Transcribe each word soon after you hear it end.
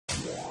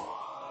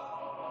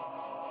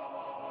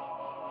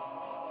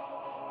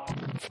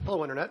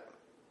Hello, Internet.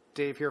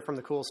 Dave here from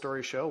the Cool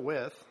Story Show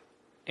with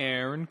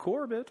Aaron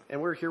Corbett.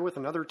 And we're here with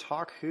another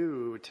Talk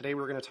Who. Today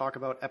we're going to talk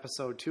about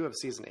episode 2 of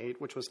season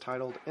 8, which was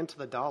titled Into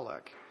the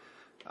Dalek.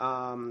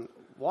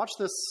 Watched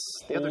this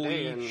the other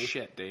day. Holy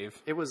shit,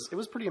 Dave. It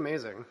was pretty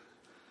amazing.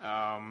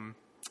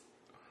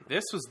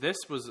 This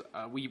was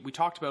we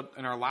talked about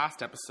in our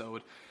last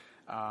episode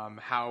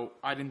how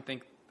I didn't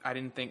think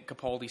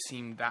Capaldi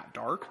seemed that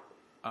dark.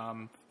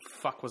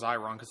 Fuck, was I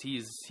wrong? Because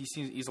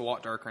he's a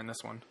lot darker in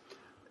this one.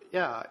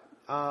 Yeah.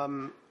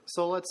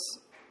 So let's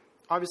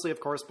obviously,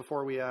 of course,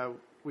 before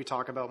we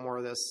talk about more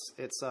of this,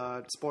 it's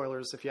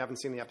spoilers if you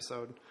haven't seen the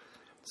episode.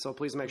 So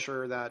please make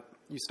sure that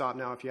you stop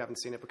now if you haven't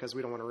seen it, because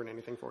we don't want to ruin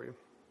anything for you.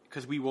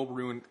 Because we will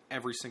ruin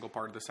every single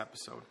part of this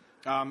episode.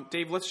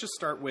 Dave, let's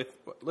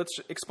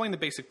explain the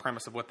basic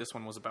premise of what this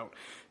one was about.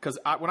 Because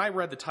when I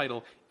read the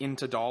title,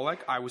 Into Dalek,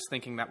 I was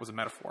thinking that was a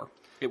metaphor.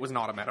 It was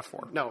not a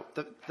metaphor. No,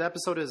 the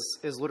episode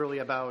is literally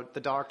about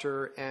the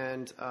Doctor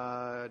and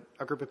a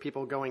group of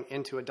people going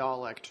into a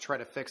Dalek to try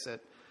to fix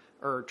it,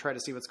 or try to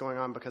see what's going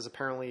on, because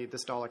apparently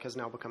this Dalek has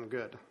now become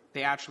good.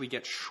 They actually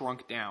get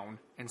shrunk down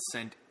and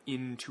sent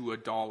into a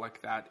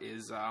Dalek that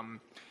is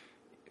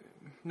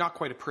not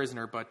quite a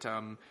prisoner, but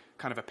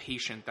kind of a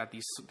patient that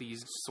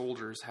these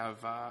soldiers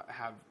have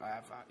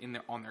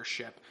on their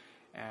ship,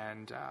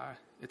 and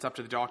it's up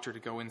to the Doctor to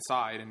go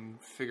inside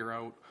and figure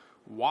out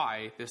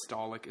why this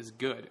Dalek is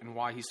good and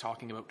why he's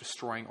talking about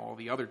destroying all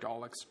the other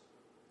Daleks.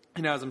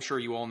 And as I'm sure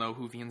you all know,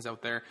 Whovians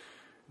out there,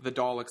 the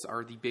Daleks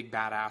are the big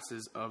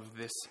badasses of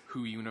this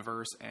Who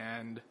universe,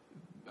 and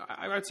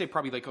I would say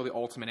probably like the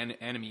ultimate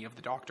enemy of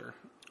the Doctor.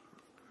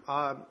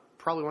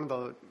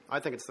 Probably I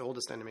think it's the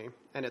oldest enemy,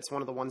 and it's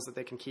one of the ones that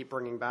they can keep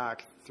bringing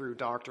back through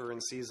Doctor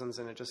and seasons,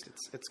 and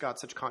it's got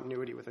such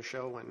continuity with the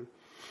show. And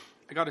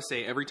I gotta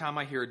say, every time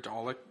I hear a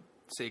Dalek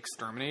say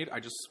exterminate,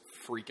 I just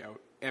freak out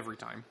every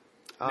time.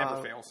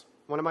 Never fails.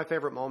 One of my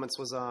favorite moments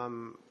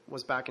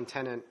was back in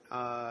Tennant.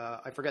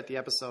 I forget the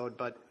episode,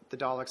 but the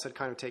Daleks had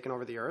kind of taken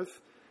over the Earth,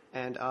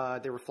 and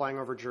they were flying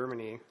over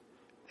Germany,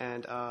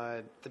 and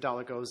the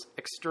Dalek goes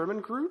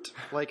 "Extermingroot,"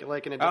 like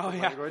in a different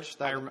language.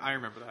 I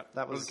remember that.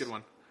 That was a good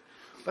one.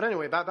 But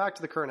anyway, back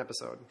to the current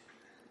episode.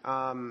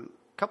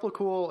 Couple of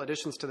cool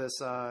additions to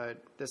this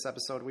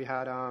episode. We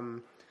had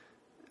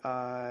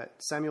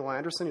Samuel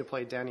Anderson, who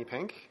played Danny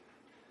Pink.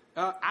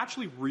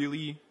 Actually,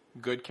 really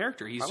good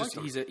character. He's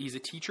a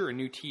teacher, a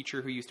new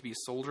teacher who used to be a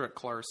soldier at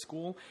Clara's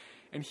school,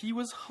 and he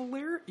was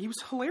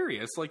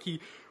hilarious. Like,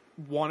 he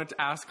wanted to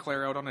ask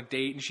Clara out on a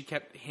date, and she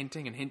kept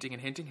hinting, and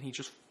he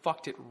just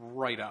fucked it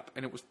right up,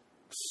 and it was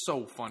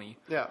so funny.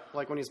 Yeah,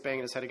 like when he's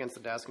banging his head against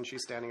the desk and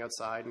she's standing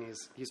outside, and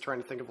he's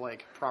trying to think of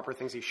like proper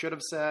things he should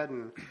have said,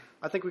 and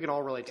I think we can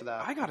all relate to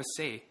that. I gotta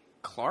say,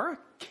 Clara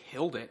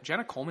killed it.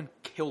 Jenna Coleman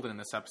killed it in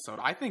this episode.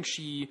 I think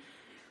she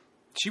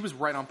was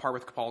right on par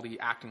with Capaldi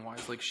acting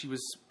wise. Like, she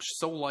was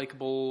so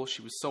likable,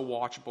 she was so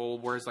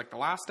watchable. Whereas like the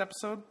last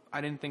episode,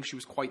 I didn't think she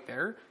was quite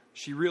there.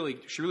 She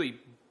really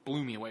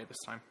blew me away this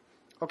time.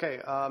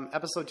 Okay,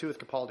 episode 2 with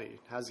Capaldi.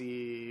 Has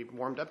he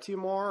warmed up to you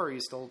more, or are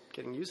you still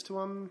getting used to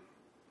him?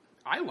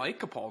 I like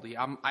Capaldi.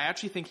 I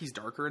actually think he's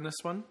darker in this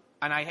one.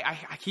 And I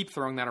keep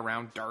throwing that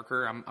around,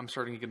 darker. I'm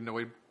starting to get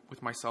annoyed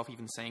with myself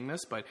even saying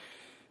this, but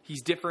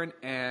he's different,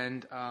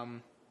 and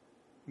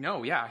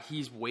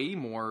he's way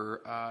more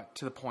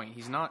to the point.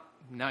 He's not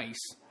nice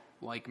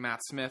like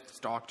Matt Smith's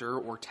Doctor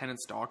or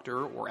Tennant's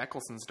Doctor or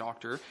Eccleston's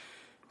Doctor.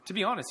 To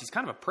be honest, he's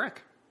kind of a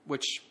prick,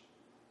 which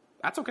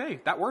that's okay.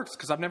 That works,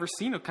 because I've never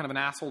seen a kind of an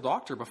asshole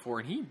Doctor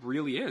before, and he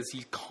really is.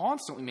 He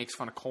constantly makes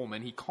fun of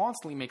Coleman. He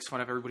constantly makes fun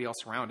of everybody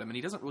else around him, and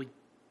he doesn't really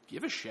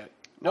give a shit.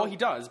 No, he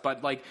does,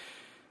 but like,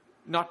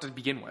 not to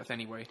begin with,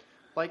 anyway.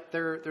 Like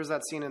there's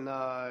that scene in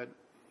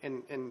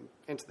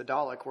Into the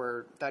Dalek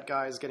where that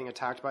guy is getting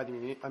attacked by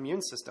the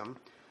immune system,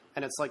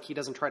 and it's like he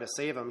doesn't try to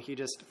save him. He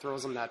just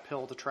throws him that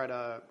pill to try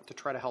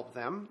to help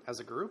them as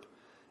a group.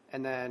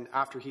 And then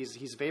after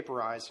he's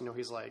vaporized,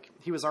 he's like,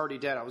 he was already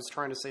dead. I was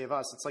trying to save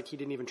us. It's like he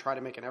didn't even try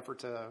to make an effort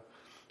to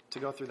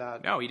go through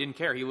that. No, he didn't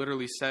care. He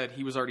literally said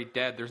he was already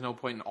dead. There's no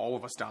point in all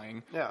of us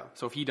dying. Yeah.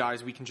 So if he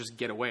dies, we can just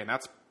get away. And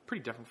that's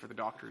pretty different for the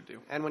Doctor to do.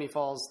 And when he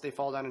falls, they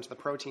fall down into the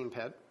protein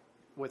pit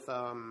with...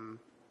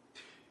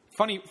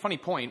 Funny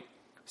point.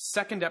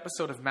 Second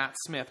episode of Matt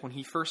Smith, when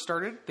he first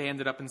started, they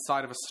ended up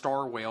inside of a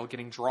star whale,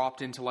 getting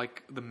dropped into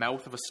like the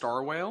mouth of a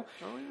star whale.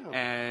 Oh, yeah.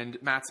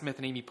 And Matt Smith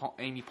and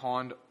Amy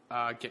Pond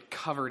get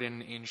covered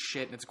in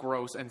shit, and it's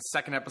gross. And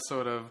second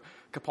episode of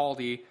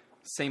Capaldi,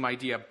 same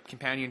idea.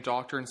 Companion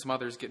Doctor and some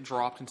others get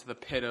dropped into the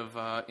pit of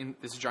in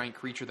this giant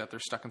creature that they're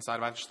stuck inside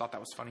of. I just thought that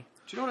was funny.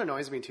 Do you know what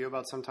annoys me too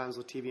about sometimes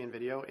with TV and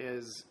video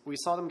is we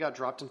saw them got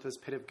dropped into this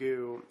pit of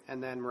goo,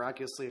 and then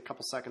miraculously a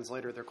couple seconds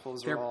later their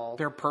clothes are all...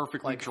 They're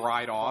perfectly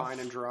dried off. Fine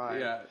and dry.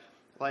 Yeah.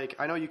 Like,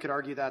 I know you could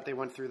argue that they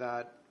went through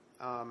that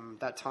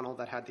tunnel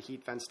that had the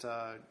heat vents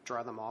to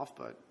dry them off,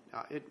 but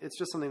it's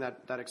just something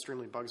that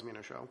extremely bugs me in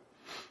a show.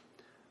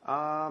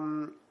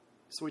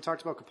 So we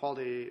talked about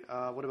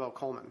Capaldi. What about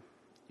Coleman?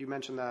 you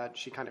mentioned that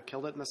she kind of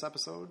killed it in this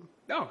episode.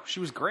 No, she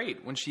was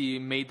great when she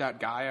made that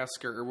guy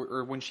ask her,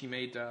 or when she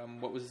made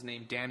what was his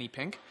name, Danny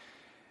Pink,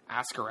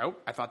 ask her out.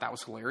 I thought that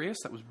was hilarious.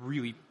 That was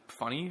really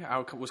funny.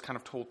 How it was kind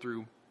of told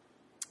through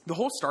the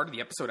whole start of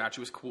the episode.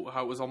 Actually, was cool.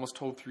 How it was almost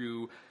told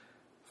through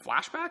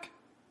flashback,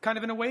 kind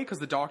of in a way, because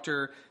the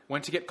doctor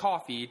went to get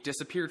coffee,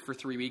 disappeared for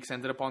 3 weeks,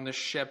 ended up on this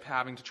ship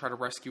having to try to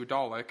rescue a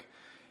Dalek.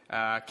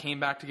 Came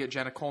back to get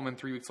Jenna Coleman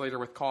 3 weeks later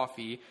with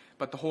coffee,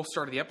 but the whole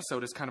start of the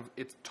episode is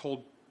it's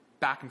told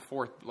back and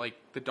forth, like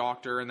the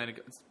doctor, and then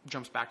it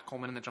jumps back to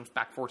Coleman, and then jumps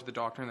back forward to the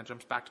doctor, and then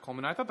jumps back to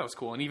Coleman. I thought that was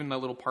cool, and even the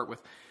little part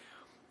with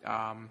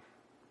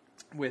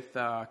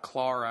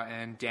Clara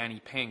and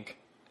Danny Pink,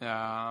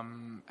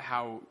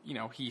 how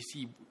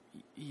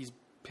he's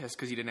pissed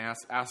because he didn't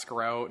ask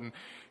her out, and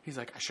he's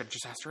like, I should have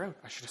just asked her out.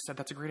 I should have said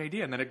that's a great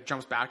idea. And then it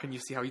jumps back, and you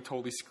see how he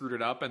totally screwed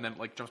it up, and then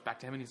like jumps back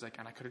to him, and he's like,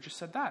 and I could have just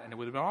said that, and it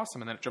would have been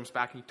awesome. And then it jumps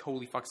back, and he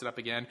totally fucks it up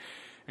again,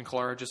 and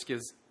Clara just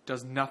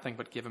does nothing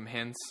but give him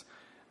hints.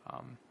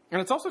 And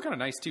it's also kind of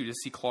nice too to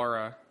see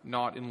Clara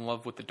not in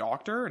love with the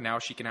doctor, and now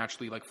she can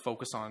actually like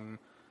focus on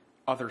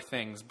other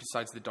things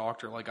besides the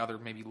doctor, like other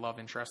maybe love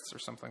interests or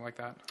something like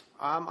that.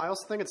 I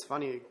also think it's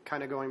funny,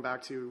 kind of going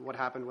back to what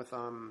happened with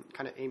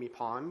kind of Amy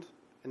Pond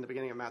in the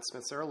beginning of Matt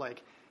Smith's era.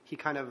 Like, he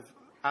kind of,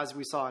 as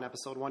we saw in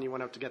episode 1, he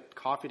went out to get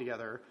coffee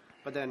together,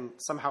 but then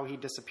somehow he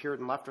disappeared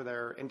and left her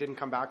there and didn't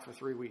come back for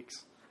 3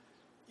 weeks.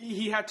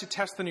 He had to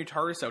test the new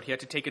TARDIS out. He had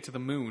to take it to the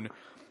moon,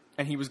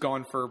 and he was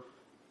gone for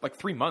like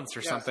 3 months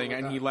or something,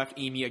 and he left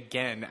Amy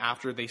again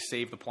after they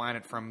saved the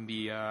planet from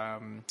the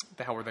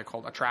hell were they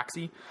called?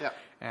 Atraxi? Yeah.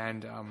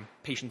 And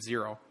Patient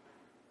Zero.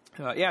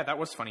 Yeah, that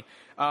was funny.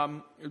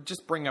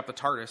 Just bringing up the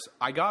TARDIS,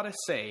 I gotta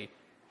say,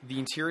 the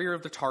interior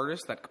of the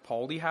TARDIS that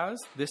Capaldi has,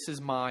 this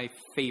is my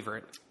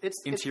favorite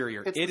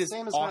interior. It's it the is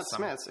same as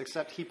awesome. Matt Smith's,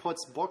 except he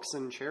puts books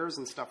and chairs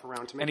and stuff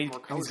around to make it more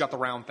cozy. And he's got the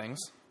round things.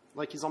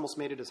 Like, he's almost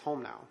made it his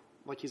home now.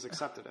 Like, he's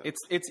accepted it.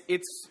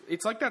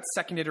 It's like that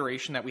second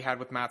iteration that we had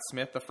with Matt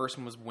Smith. The first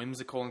one was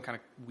whimsical and kind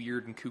of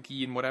weird and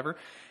kooky and whatever.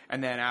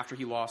 And then after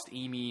he lost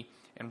Amy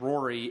and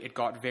Rory, it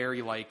got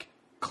very like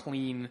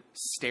clean,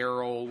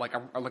 sterile, like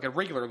a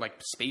regular like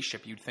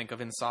spaceship you'd think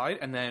of inside.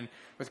 And then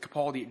with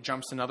Capaldi, it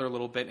jumps another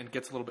little bit and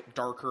gets a little bit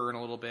darker and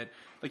a little bit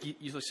like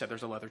you said.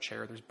 There's a leather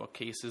chair, there's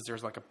bookcases,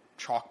 there's like a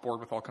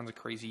chalkboard with all kinds of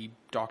crazy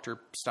doctor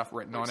stuff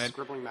written on it,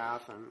 scribbling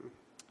math and.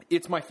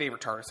 It's my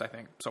favorite TARDIS, I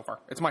think, so far.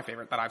 It's my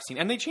favorite that I've seen.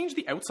 And they changed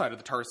the outside of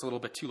the TARDIS a little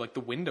bit, too. Like,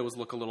 the windows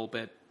look a little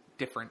bit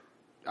different.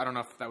 I don't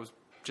know if that was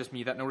just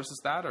me that notices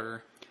that,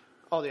 or...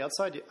 Oh, the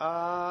outside?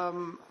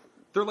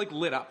 They're, like,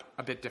 lit up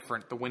a bit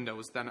different, the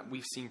windows, than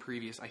we've seen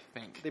previous, I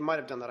think. They might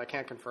have done that. I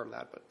can't confirm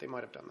that, but they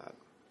might have done that.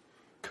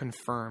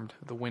 Confirmed.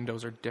 The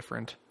windows are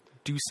different.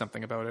 Do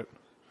something about it.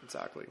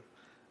 Exactly.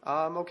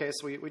 Okay,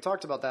 so we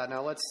talked about that.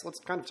 Now, let's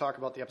kind of talk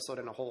about the episode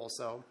in a whole,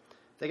 so...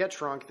 They get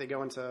shrunk, they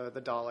go into the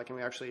Dalek, and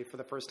we actually, for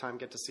the first time,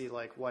 get to see,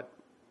 like, what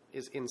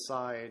is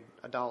inside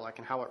a Dalek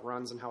and how it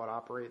runs and how it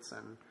operates.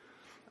 And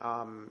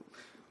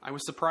I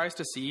was surprised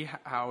to see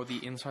how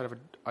the inside of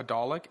a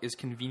Dalek is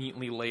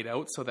conveniently laid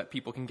out so that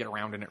people can get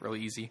around in it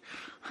really easy.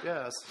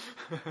 Yes.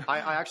 I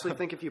actually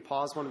think if you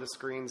pause one of the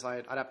screens,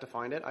 I'd have to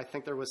find it. I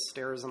think there was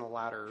stairs and a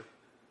ladder.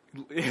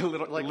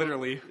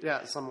 Literally.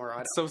 Yeah, somewhere.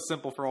 It's so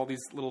simple for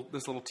this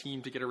little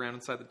team to get around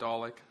inside the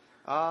Dalek.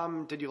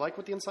 Did you like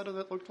what the inside of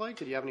it looked like?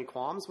 Did you have any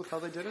qualms with how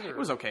they did it? Or? It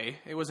was okay.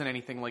 It wasn't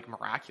anything like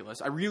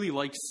miraculous. I really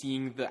liked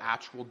seeing the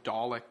actual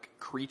Dalek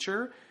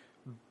creature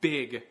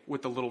big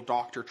with the little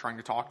doctor trying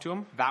to talk to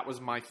him. That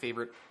was my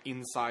favorite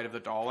inside of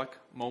the Dalek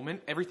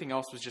moment. Everything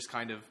else was just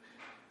kind of,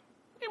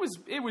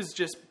 it was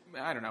just,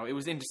 I don't know. It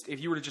was, if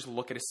you were to just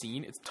look at a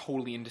scene, it's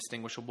totally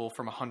indistinguishable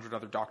from 100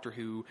 other Doctor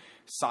Who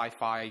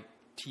sci-fi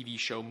TV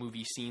show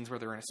movie scenes where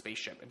they're in a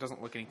spaceship. It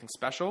doesn't look anything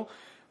special.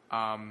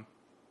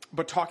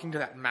 But talking to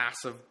that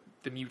mass of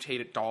the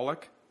mutated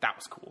Dalek, that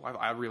was cool.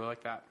 I really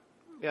like that.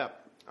 Yeah.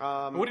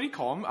 What did he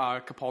call him?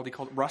 Capaldi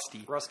called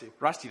Rusty.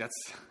 Rusty,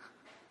 that's...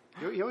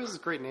 He always has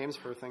great names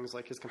for things,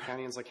 like his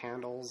companions, like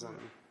Handles and...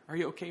 Are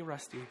you okay,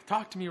 Rusty?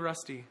 Talk to me,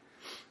 Rusty.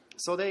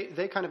 So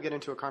they kind of get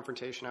into a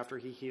confrontation after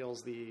he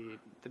heals the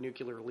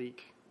nuclear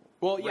leak.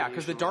 Well, yeah,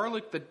 because the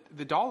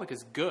Dalek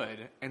is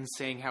good and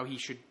saying how he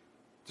should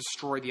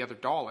destroy the other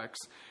Daleks.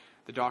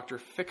 The Doctor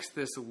fixed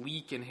this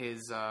leak in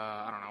his,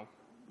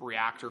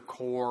 reactor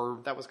core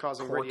that was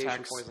causing cortex,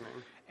 radiation poisoning.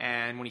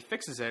 And when he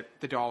fixes it,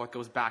 the Dalek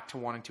goes back to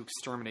wanting to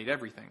exterminate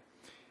everything.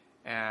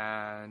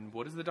 And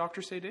what does the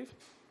Doctor say, Dave?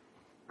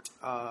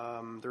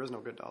 There is no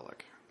good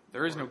Dalek.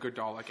 There is no good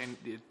Dalek, and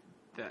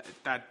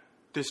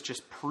this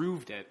just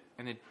proved it,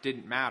 and it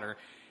didn't matter.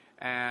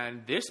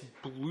 And this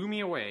blew me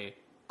away.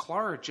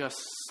 Clara just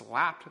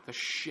slapped the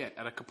shit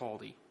out of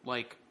Capaldi.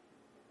 Like,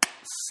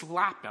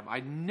 slapped him.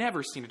 I'd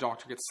never seen a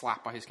Doctor get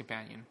slapped by his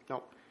companion.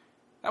 Nope.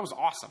 That was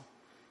awesome.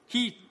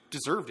 He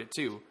deserved it,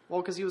 too.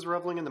 Well, because he was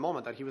reveling in the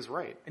moment that he was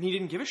right. And he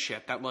didn't give a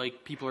shit that,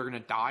 like, people are going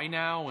to die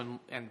now,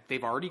 and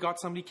they've already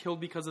got somebody killed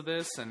because of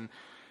this, and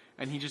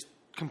he just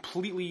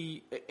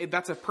completely...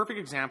 That's a perfect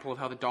example of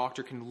how the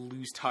Doctor can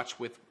lose touch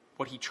with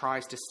what he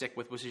tries to stick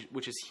with,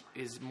 which is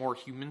his more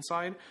human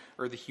side,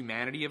 or the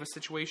humanity of a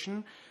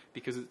situation,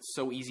 because it's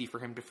so easy for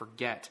him to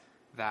forget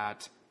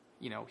that,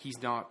 he's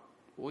not,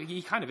 well,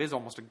 he kind of is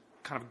almost a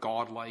kind of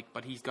godlike,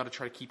 but he's got to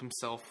try to keep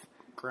himself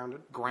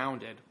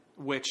grounded,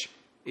 which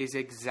is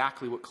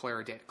exactly what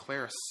Clara did.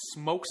 Clara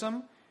smokes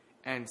him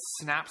and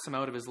snaps him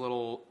out of his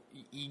little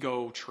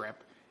ego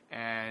trip.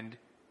 And,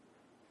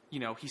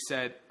 he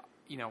said,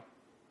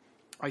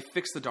 I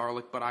fixed the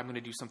Dalek, but I'm going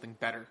to do something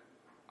better.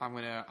 I'm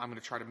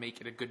gonna try to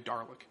make it a good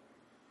Dalek.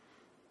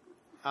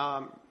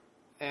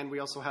 And we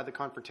also had the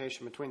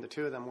confrontation between the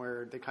two of them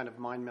where they kind of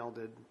mind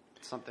melded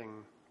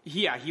something.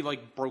 Yeah, he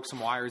broke some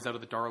wires out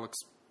of the Dalek's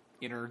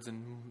innards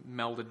and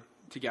melded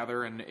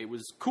together, and it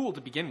was cool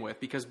to begin with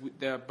because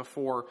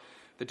before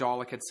the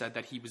Dalek had said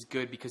that he was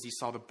good because he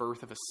saw the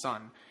birth of a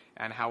son,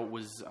 and how it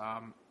was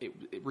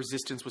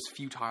resistance was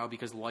futile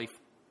because life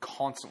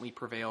constantly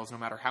prevails no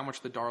matter how much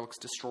the Daleks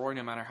destroy,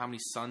 no matter how many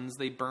suns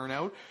they burn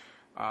out.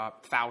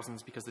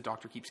 Thousands because the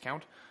Doctor keeps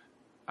count.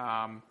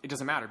 It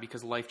doesn't matter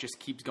because life just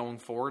keeps going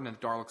forward and the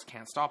Daleks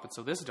can't stop it.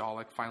 So this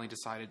Dalek finally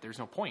decided there's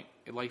no point.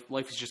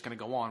 Life is just going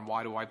to go on.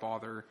 Why do I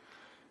bother?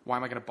 Why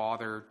am I going to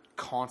bother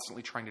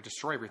constantly trying to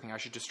destroy everything? I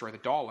should destroy the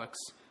Daleks.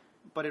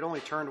 But it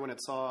only turned when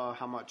it saw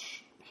how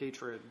much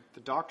hatred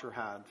the Doctor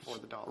had for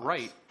the Daleks.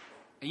 Right.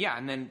 Yeah,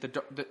 and then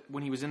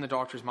when he was in the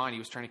Doctor's mind, he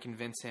was trying to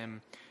convince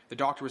him. The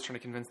Doctor was trying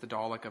to convince the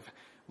Dalek of,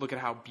 look at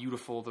how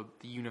beautiful the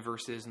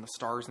universe is and the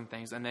stars and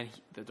things. And then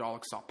the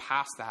Dalek saw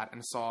past that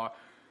and saw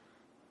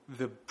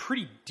the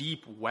pretty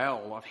deep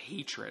well of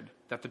hatred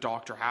that the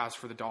Doctor has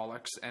for the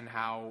Daleks, and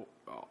how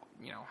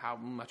how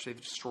much they've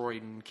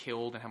destroyed and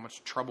killed and how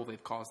much trouble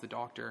they've caused the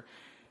Doctor.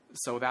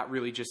 So that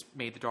really just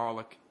made the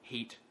Dalek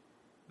hate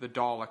the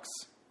Daleks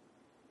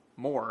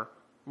more,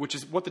 which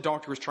is what the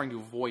Doctor was trying to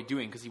avoid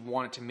doing because he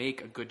wanted to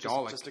make a good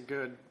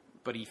Dalek.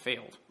 But he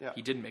failed. Yeah.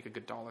 He didn't make a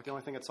good Dalek. The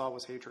only thing it saw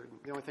was hatred.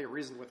 The only thing it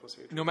reasoned with was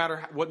hatred. No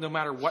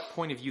matter what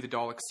point of view the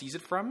Dalek sees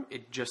it from,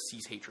 it just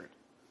sees hatred.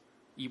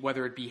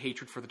 Whether it be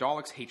hatred for the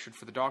Daleks, hatred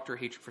for the Doctor,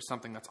 hatred for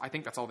something, I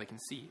think that's all they can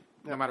see,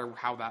 no matter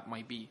how that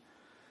might be.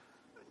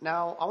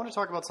 Now, I want to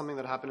talk about something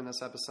that happened in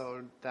this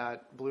episode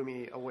that blew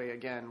me away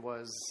again,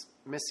 was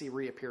Missy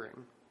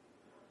reappearing.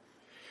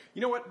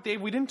 You know what,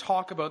 Dave? We didn't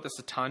talk about this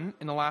a ton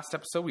in the last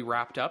episode. We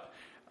wrapped up.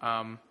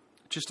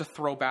 Just to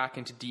throw back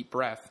into Deep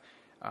Breath,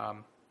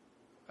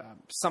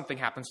 something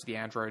happens to the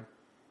android.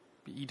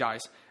 He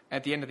dies.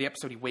 At the end of the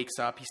episode, he wakes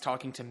up. He's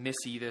talking to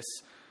Missy, this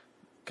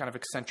kind of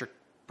eccentric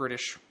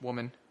British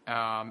woman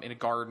in a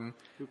garden.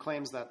 Who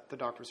claims that the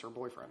Doctor's her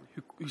boyfriend.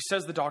 Who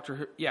says the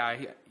Doctor...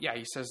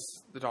 he says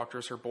the Doctor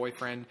is her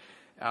boyfriend.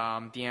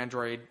 The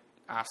android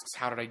asks,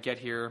 how did I get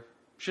here?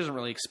 She doesn't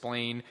really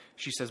explain.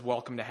 She says,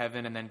 welcome to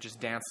heaven, and then just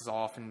dances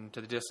off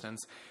into the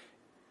distance.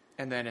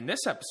 And then in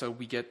this episode,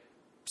 we get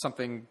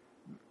something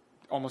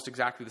almost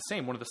exactly the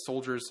same. One of the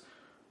soldiers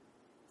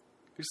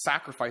who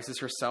sacrifices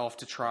herself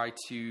to try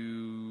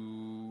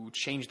to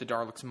change the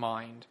Dalek's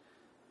mind.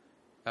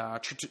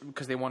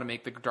 Because they want to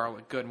make the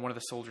Dalek good, and one of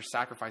the soldiers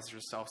sacrifices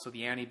herself, so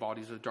the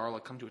antibodies of the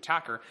Dalek come to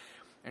attack her,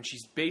 and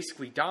she's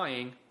basically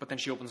dying, but then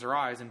she opens her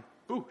eyes, and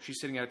boo, she's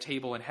sitting at a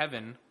table in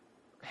heaven,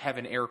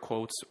 air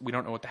quotes, we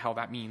don't know what the hell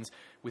that means,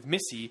 with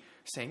Missy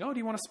saying, oh, do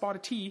you want a spot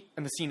of tea?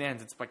 And the scene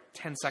ends. It's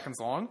 10 seconds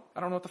long. I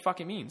don't know what the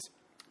fuck it means.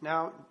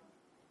 Now,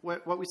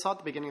 what we saw at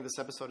the beginning of this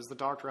episode is the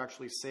Doctor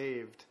actually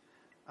saved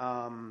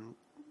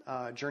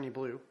Journey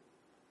Blue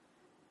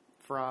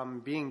from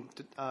being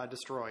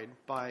destroyed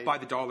by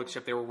the Dalek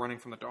ship. They were running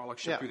from the Dalek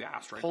ship through the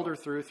asteroid. Pulled her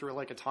through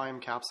a time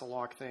capsule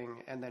lock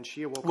thing, and then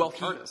she awoke in the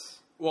TARDIS.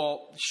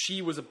 Well,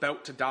 she was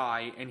about to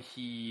die, and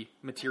he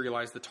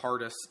materialized the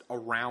TARDIS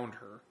around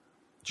her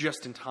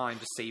just in time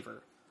to save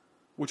her,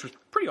 which was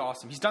pretty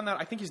awesome. He's done that.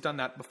 I think he's done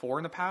that before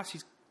in the past.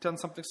 He's done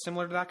something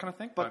similar to that kind of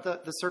thing. But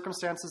the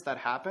circumstances that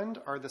happened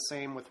are the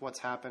same with what's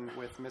happened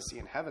with Missy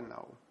in heaven,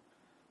 though.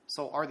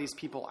 So are these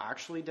people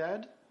actually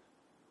dead?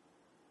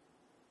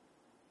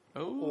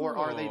 Oh. Or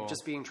are they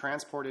just being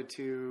transported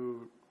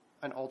to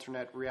an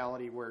alternate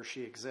reality where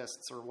she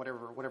exists, or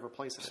whatever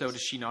place it is? So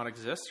does she not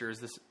exist, or is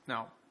this...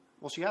 No.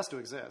 Well, she has to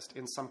exist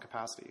in some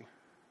capacity.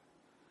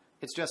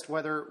 It's just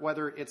whether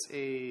it's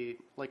a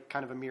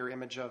kind of a mirror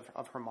image of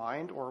her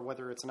mind, or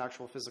whether it's an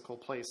actual physical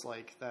place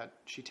that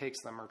she takes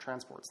them or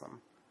transports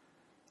them.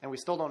 And we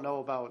still don't know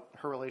about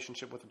her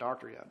relationship with the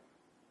Doctor yet.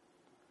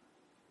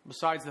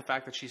 Besides the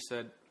fact that she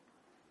said,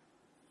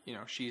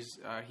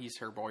 he's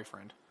her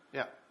boyfriend.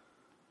 Yeah.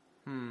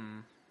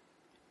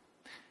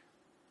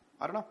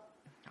 I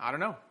don't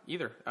know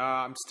either.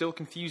 I'm still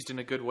confused in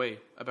a good way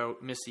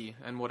about Missy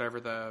and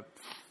whatever the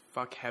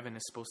fuck heaven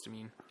is supposed to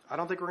mean. I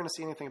don't think we're going to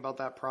see anything about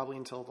that probably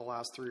until the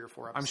last 3 or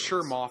 4 episodes. I'm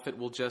sure Moffat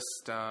will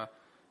just have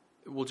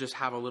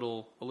a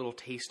little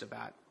taste of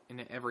that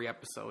in every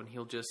episode.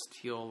 He'll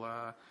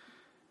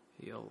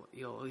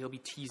be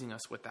teasing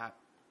us with that.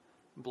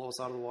 Blow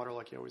us out of the water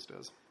like he always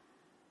does.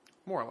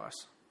 More or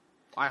less.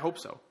 I hope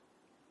so.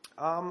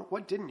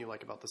 What didn't you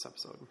like about this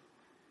episode?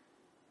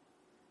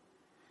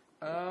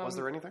 Was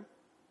there anything?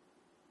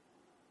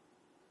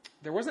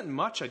 There wasn't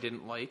much I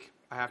didn't like.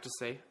 I have to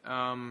say.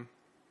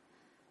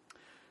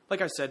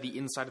 Like I said, the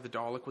inside of the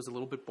Dalek was a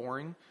little bit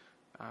boring.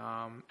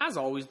 As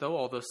always, though,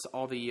 all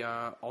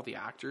the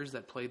actors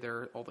that played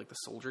there, all like the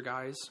soldier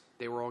guys,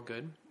 they were all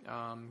good.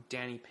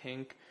 Danny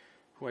Pink,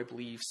 who I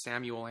believe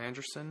Samuel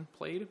Anderson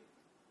played,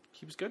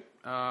 he was good.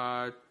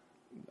 Of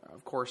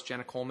course,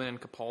 Jenna Coleman and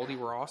Capaldi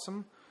were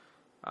awesome.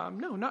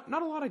 No, not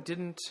a lot I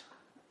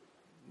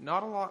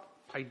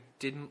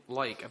didn't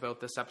like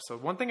about this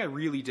episode. One thing I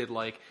really did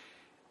like.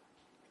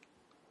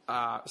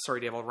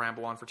 Sorry, Dave, I'll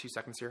ramble on for 2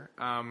 seconds here.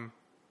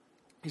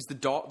 Is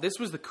this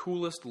was the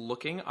coolest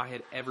looking I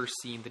had ever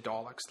seen the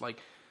Daleks. Like,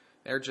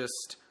 they're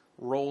just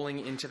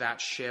rolling into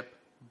that ship,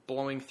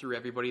 blowing through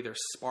everybody.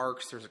 There's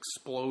sparks, there's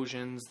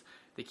explosions.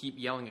 They keep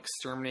yelling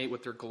exterminate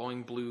with their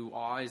glowing blue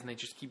eyes, and they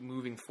just keep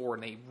moving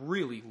forward, and they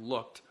really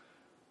looked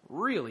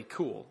really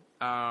cool.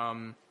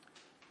 Some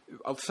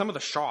of the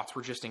shots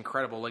were just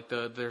incredible. Like,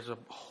 there's a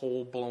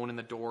hole blown in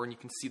the door, and you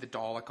can see the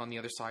Dalek on the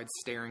other side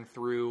staring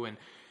through, and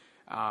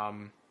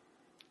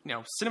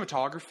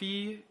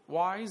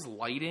cinematography-wise,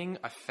 lighting,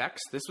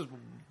 effects,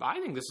 I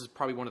think this is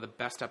probably one of the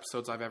best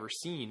episodes I've ever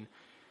seen.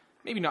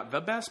 Maybe not the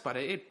best, but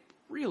it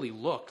really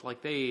looked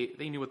like they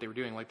knew what they were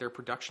doing. Like, their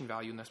production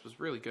value in this was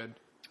really good.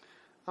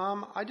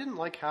 I didn't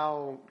like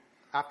how,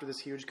 after this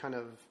huge kind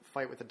of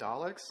fight with the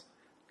Daleks,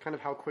 kind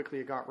of how quickly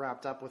it got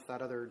wrapped up with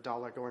that other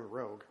Dalek going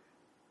rogue.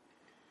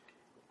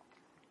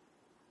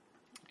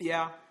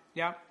 Yeah.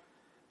 You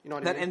know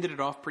what I That mean? ended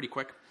it off pretty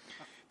quick.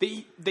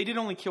 He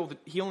only killed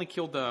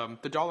the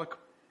Dalek,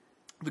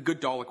 the good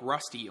Dalek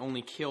Rusty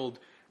only killed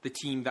the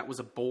team that was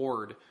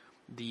aboard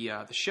the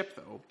ship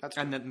though. That's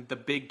and then the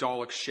big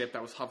Dalek ship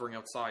that was hovering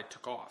outside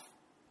took off.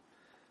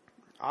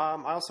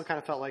 I also kind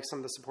of felt like some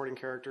of the supporting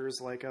characters,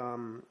 like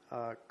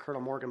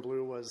Colonel Morgan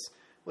Blue,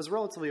 was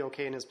relatively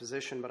okay in his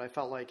position, but I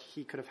felt like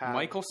he could have had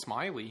Michael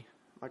Smiley.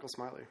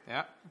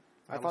 Yeah,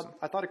 I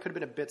thought it could have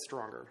been a bit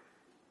stronger.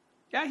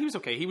 Yeah, he was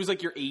okay. He was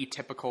like your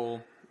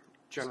atypical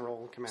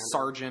General commander,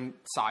 sergeant,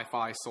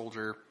 sci-fi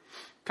soldier,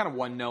 kind of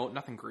one note,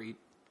 nothing great.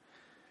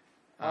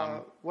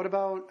 What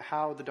about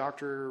how the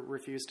Doctor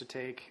refused to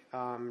take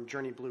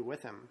Journey Blue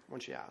with him when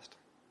she asked?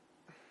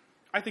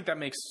 I think that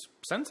makes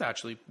sense,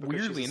 actually.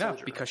 Because weirdly she's a enough,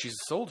 soldier, because she's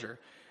a soldier,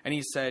 and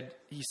he said,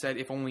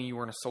 if only you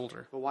weren't a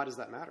soldier. But why does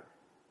that matter?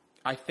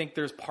 I think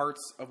there's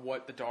parts of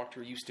what the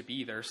Doctor used to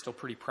be that are still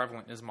pretty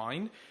prevalent in his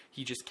mind.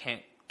 He just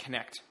can't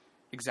connect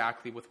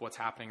exactly with what's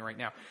happening right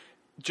now.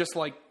 Just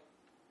like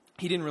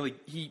he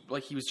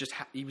was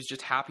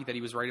just happy that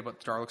he was right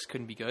about the Daleks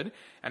couldn't be good,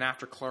 and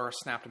after Clara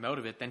snapped him out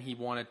of it, then he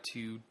wanted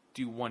to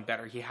do one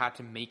better. He had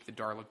to make the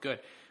Dalek good,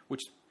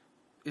 which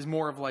is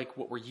more of like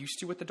what we're used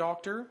to with the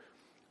Doctor.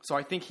 So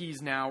I think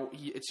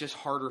it's just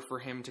harder for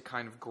him to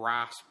kind of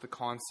grasp the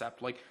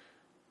concept. Like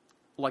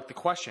the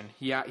question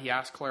he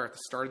asked Claire at the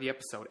start of the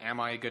episode, "Am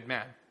I a good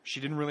man?" She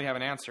didn't really have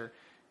an answer.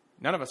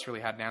 None of us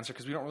really had an answer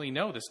because we don't really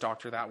know this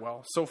Doctor that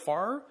well. So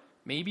far,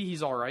 maybe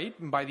he's all right.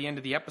 And by the end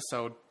of the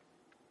episode,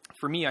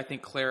 for me, I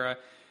think Clara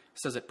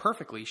says it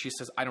perfectly. She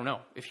says, "I don't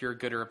know if you're a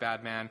good or a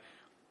bad man,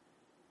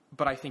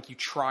 but I think you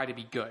try to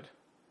be good."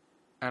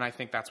 And I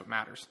think that's what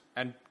matters.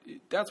 And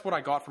that's what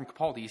I got from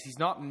Capaldi. He's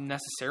not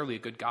necessarily a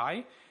good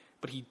guy,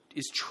 but he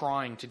is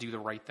trying to do the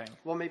right thing.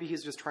 Well, maybe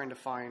he's just trying to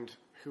find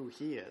who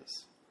he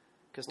is.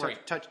 Because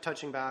Right.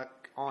 touching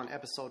back on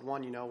episode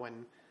 1,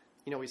 when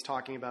he's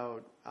talking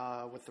about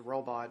with the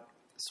robot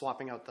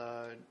swapping out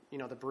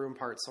the broom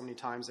part so many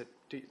times,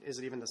 is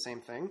it even the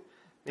same thing?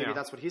 Maybe Yeah.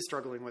 that's what he's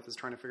struggling with, is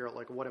trying to figure out,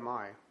 like, what am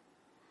I?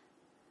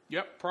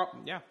 Yep.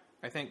 Yeah.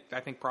 I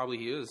think probably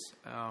he is.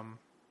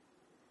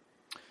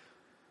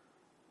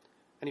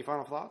 Any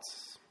final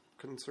thoughts,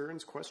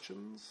 concerns,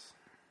 questions?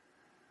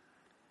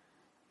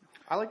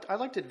 I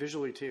liked it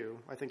visually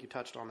too. I think you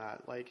touched on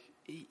that. Like,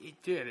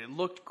 It did. It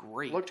looked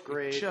great.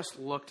 It just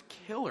looked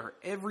killer.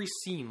 Every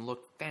scene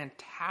looked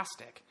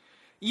fantastic.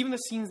 Even the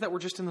scenes that were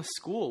just in the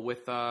school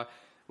with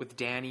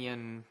Danny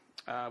and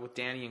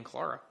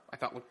Clara, I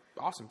thought looked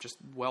awesome. Just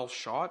well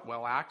shot,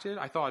 well acted.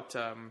 I thought.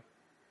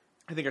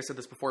 I think I said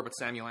this before, but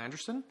Samuel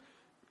Anderson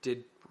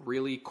did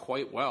really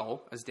quite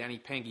well as Danny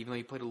Pink. Even though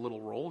he played a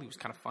little role, he was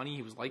kind of funny.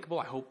 He was likable.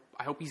 I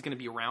hope he's going to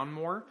be around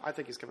more. I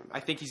think he's coming back. I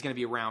think he's going to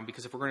be around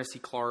because if we're going to see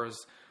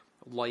Clara's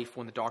life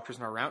when the Doctor's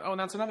not around. Oh, and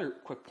that's another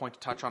quick point to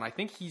touch on. I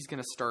think he's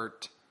going to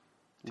start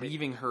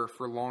leaving her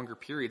for longer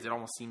periods. It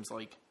almost seems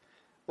like.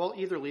 Well,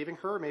 either leaving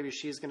her, or maybe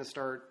she's going to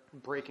start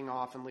breaking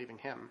off and leaving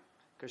him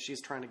because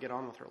she's trying to get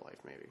on with her life.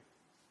 Maybe.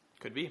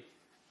 Could be.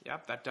 Yeah,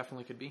 that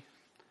definitely could be.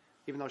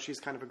 Even though she's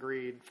kind of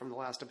agreed from the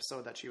last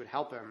episode that she would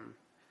help him,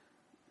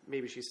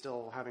 maybe she's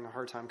still having a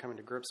hard time coming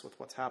to grips with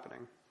what's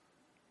happening.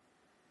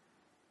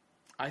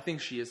 I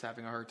think she is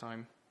having a hard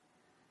time.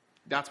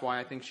 That's why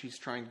I think she's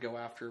trying to go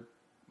after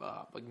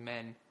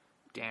men,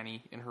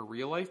 Danny, in her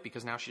real life,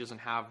 because now she doesn't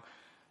have,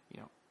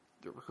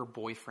 her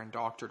boyfriend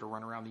Doctor to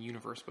run around the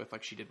universe with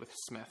like she did with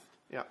Smith.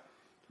 Yeah.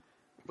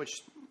 Which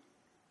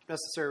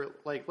necessarily,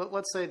 like,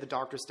 let's say the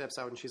Doctor steps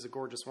out and she's a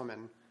gorgeous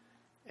woman,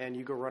 and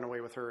you go run away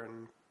with her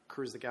and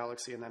cruise the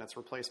galaxy, and then it's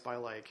replaced by,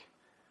 like,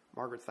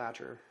 Margaret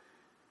Thatcher.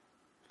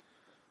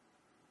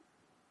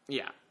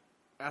 Yeah,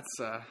 that's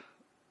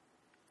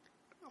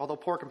Although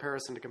poor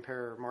comparison to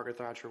compare Margaret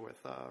Thatcher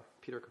with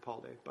Peter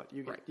Capaldi, but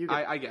you get, right. you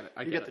get, I get it.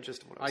 you get the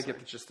gist of what I'm saying. I get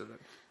the gist of it.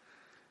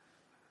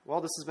 Well,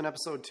 this has been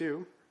episode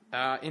 2.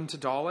 Into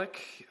Dalek.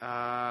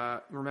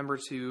 Remember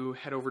to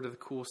head over to the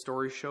Cool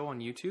Story Show on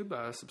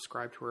YouTube.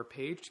 Subscribe to our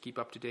page to keep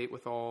up to date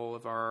with all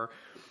of our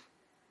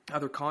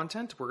other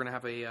content. We're going to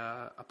have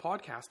a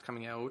podcast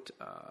coming out,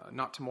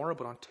 not tomorrow,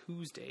 but on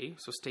Tuesday.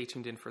 So stay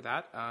tuned in for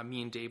that.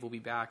 Me and Dave will be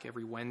back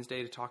every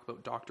Wednesday to talk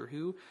about Doctor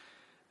Who.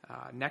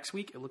 Next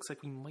week, it looks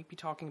like we might be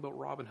talking about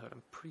Robin Hood.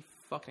 I'm pretty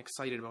fucking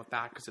excited about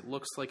that because it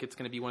looks like it's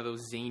going to be one of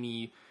those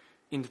zany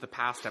Into the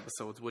Past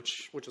episodes, which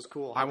is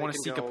cool. I want to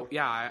see.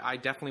 I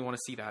definitely want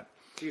to see that.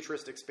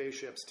 Futuristic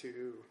spaceships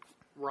to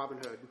Robin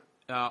Hood.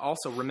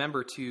 Also,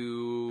 remember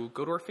to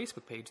go to our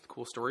Facebook page, The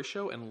Cool Story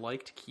Show, and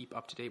to keep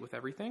up to date with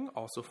everything.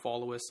 Also,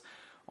 follow us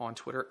on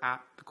Twitter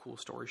at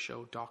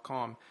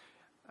thecoolstoryshow.com.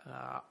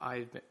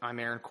 I'm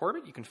Aaron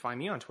Corbett. You can find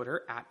me on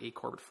Twitter at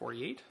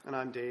acorbett48. And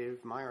I'm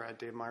Dave Meyer at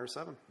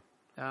DaveMeyer7.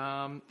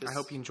 I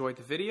hope you enjoyed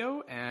the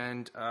video,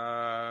 and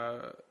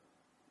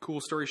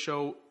Cool Story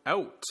Show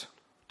out.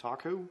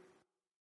 Talk Who?